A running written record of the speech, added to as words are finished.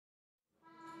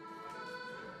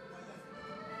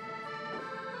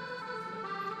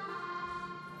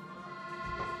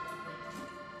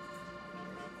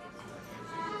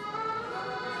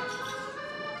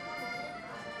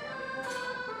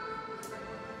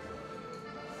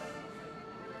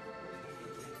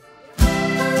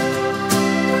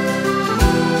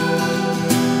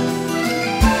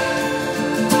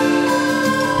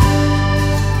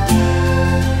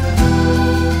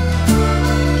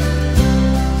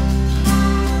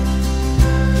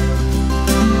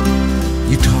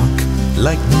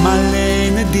like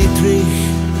Marlene Dietrich,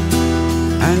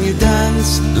 and you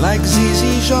dance like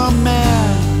Zizi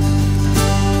Jeanmaire.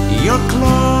 Your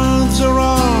clothes are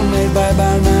all made by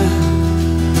Balmain,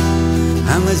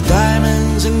 and there's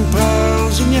diamonds and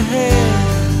pearls in your hair.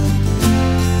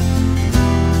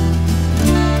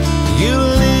 You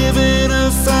live in a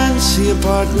fancy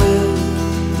apartment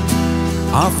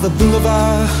off the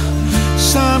boulevard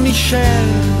Saint-Michel,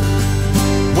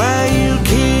 where you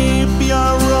keep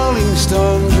your Rolling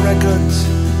Stones records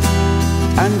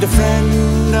and a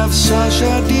friend of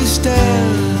Sacha Distel.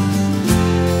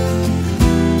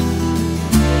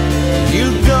 You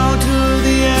go to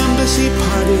the embassy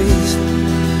parties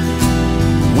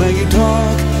where you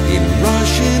talk in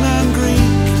Russian and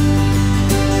Greek,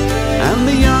 and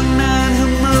the young men who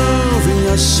move in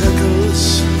your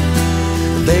circles,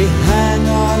 they hang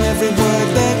on every word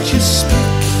that you speak.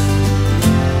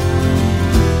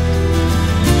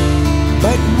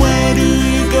 But where do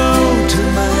you go to,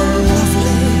 my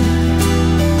lovely,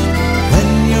 when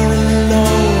you're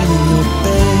alone in your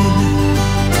bed?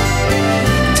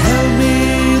 Tell me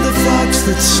the thoughts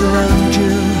that surround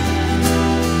you.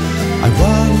 I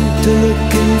want to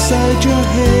look inside your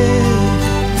head.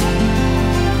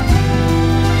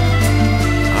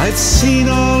 I've seen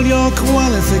all your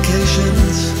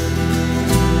qualifications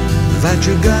that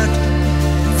you got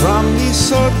from the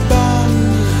Sorbonne,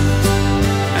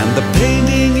 and the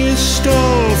painting you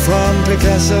stole from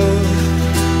Picasso.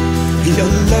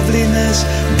 Your loveliness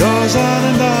goes on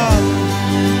and on.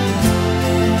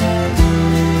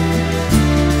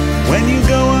 When you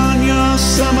go on your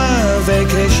summer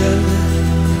vacation,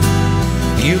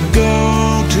 you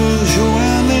go to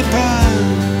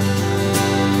Juan-les-Pins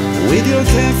with your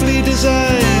carefully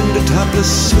designed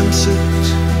topless swimsuit.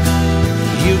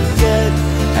 You get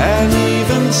an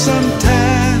even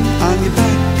suntan on your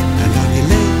back and on your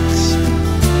legs,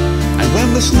 and when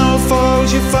the snow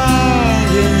falls you find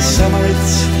in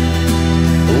Samoritz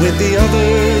with the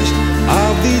others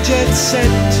of the jet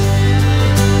set,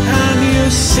 and you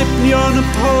sip your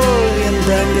Napoleon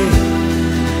brandy,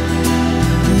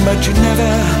 but you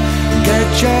never get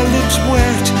your lips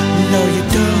wet. No, you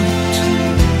don't.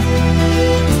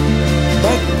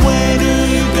 But where do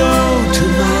you go to,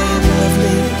 my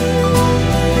lovely,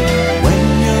 when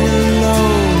you're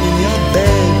alone in your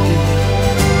bed?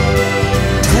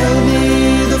 Tell me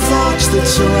the thoughts that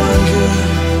surround you.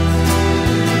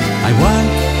 I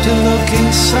want to look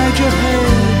inside your head.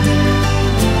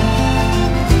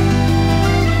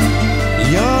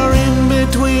 You're in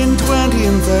between 20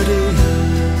 and 30,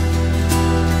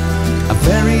 a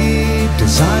very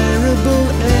desirable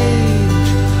age.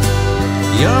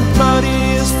 Your body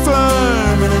is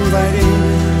firm and inviting,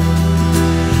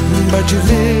 but you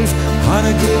live on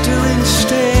a glittering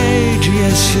stage,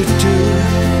 yes you do.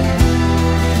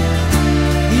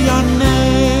 Your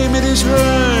name, it is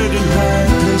heard in high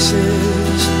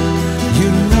places. You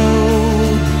know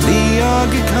the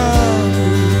Aga Khan.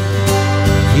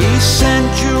 He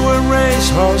sent you a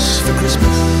racehorse for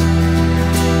Christmas,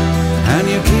 and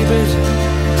you keep it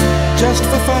just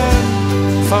for fun,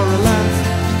 for a laugh.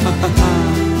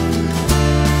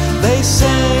 They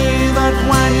say that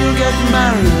when you get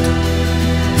married,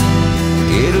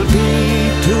 it'll be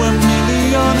to a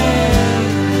millionaire,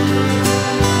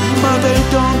 but they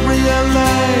don't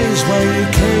realize where you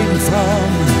came from,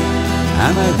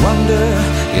 and I wonder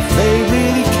if they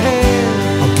really care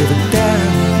or give a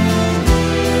damn.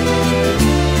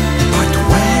 But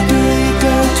where do you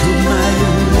go to, my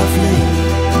lovely,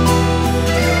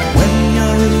 when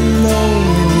you're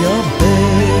alone in your bed?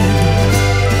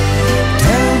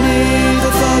 Tell me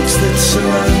the thoughts that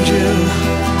surround you.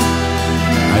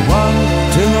 I want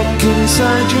to look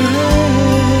inside your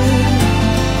head.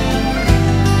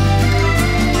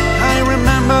 I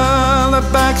remember the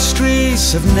back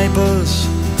streets of Naples,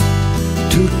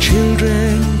 two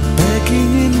children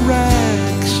begging in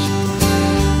rags,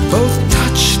 both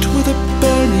touched with a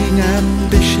burning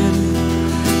ambition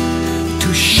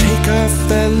to shake off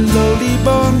their lowly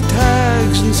born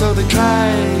tags, and so they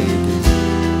tried.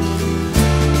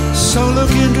 So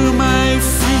look into my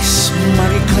face,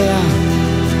 Marie-Claire,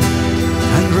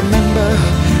 and remember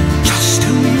just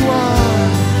who you are.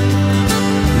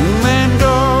 Then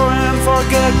go and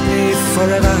forget me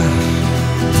forever,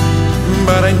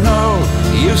 but I know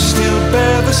you still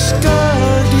bear the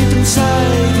scar deep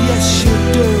inside, yes you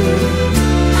do.